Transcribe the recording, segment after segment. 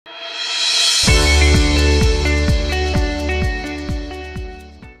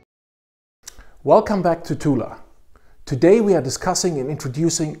Welcome back to Tula. Today we are discussing and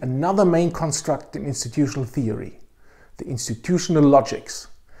introducing another main construct in institutional theory, the institutional logics.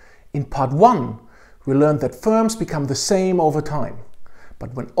 In part 1, we learned that firms become the same over time.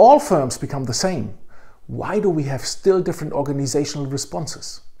 But when all firms become the same, why do we have still different organizational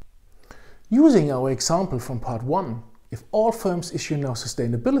responses? Using our example from part 1, if all firms issue now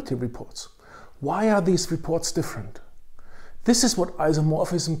sustainability reports, why are these reports different? This is what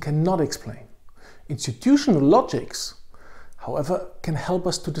isomorphism cannot explain. Institutional logics, however, can help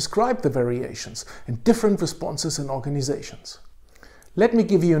us to describe the variations and different responses in organizations. Let me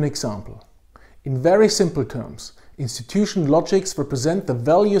give you an example. In very simple terms, institutional logics represent the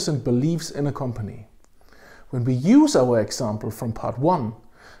values and beliefs in a company. When we use our example from part 1,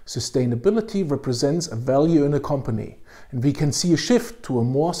 sustainability represents a value in a company, and we can see a shift to a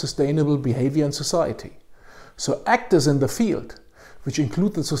more sustainable behavior in society. So actors in the field, which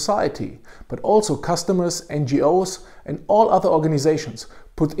include the society, but also customers, NGOs, and all other organizations,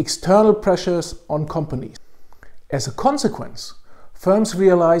 put external pressures on companies. As a consequence, firms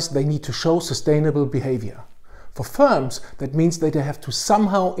realize they need to show sustainable behavior. For firms, that means that they have to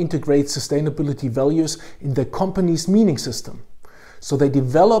somehow integrate sustainability values in their company's meaning system. So they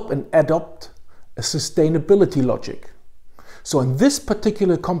develop and adopt a sustainability logic. So in this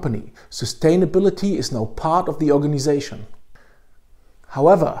particular company, sustainability is now part of the organization.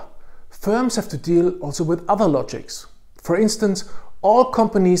 However, firms have to deal also with other logics. For instance, all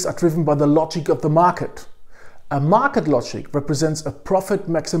companies are driven by the logic of the market. A market logic represents a profit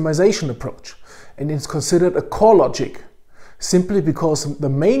maximization approach and is considered a core logic, simply because the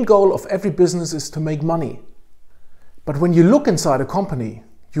main goal of every business is to make money. But when you look inside a company,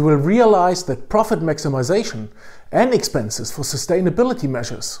 you will realize that profit maximization and expenses for sustainability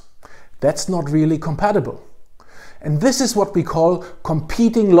measures, that's not really compatible. And this is what we call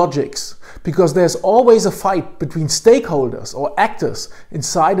competing logics, because there's always a fight between stakeholders or actors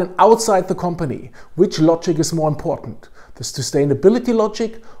inside and outside the company. Which logic is more important, the sustainability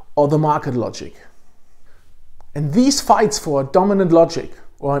logic or the market logic? And these fights for a dominant logic,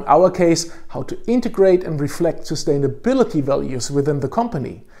 or in our case, how to integrate and reflect sustainability values within the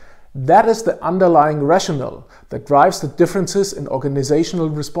company, that is the underlying rationale that drives the differences in organizational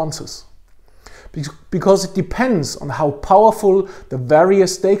responses. Because it depends on how powerful the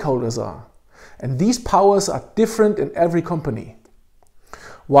various stakeholders are. And these powers are different in every company.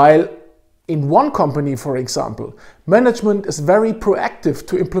 While in one company, for example, management is very proactive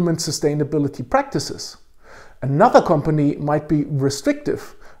to implement sustainability practices, another company might be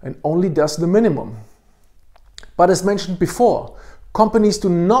restrictive and only does the minimum. But as mentioned before, companies do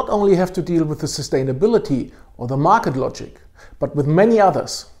not only have to deal with the sustainability or the market logic, but with many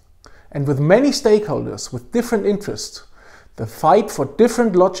others. And with many stakeholders with different interests, the fight for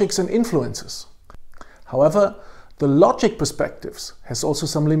different logics and influences. However, the logic perspectives has also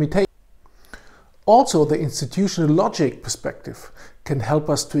some limitations. Also, the institutional logic perspective can help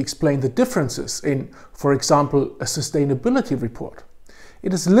us to explain the differences in, for example, a sustainability report.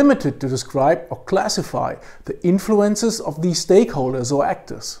 It is limited to describe or classify the influences of these stakeholders or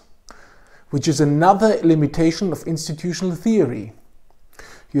actors, which is another limitation of institutional theory.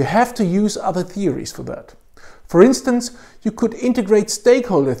 You have to use other theories for that. For instance, you could integrate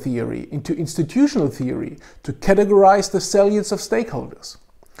stakeholder theory into institutional theory to categorize the salience of stakeholders.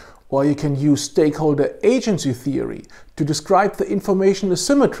 Or you can use stakeholder agency theory to describe the information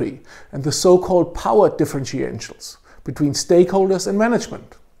asymmetry and the so-called power differentials between stakeholders and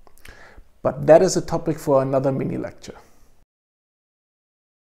management. But that is a topic for another mini lecture.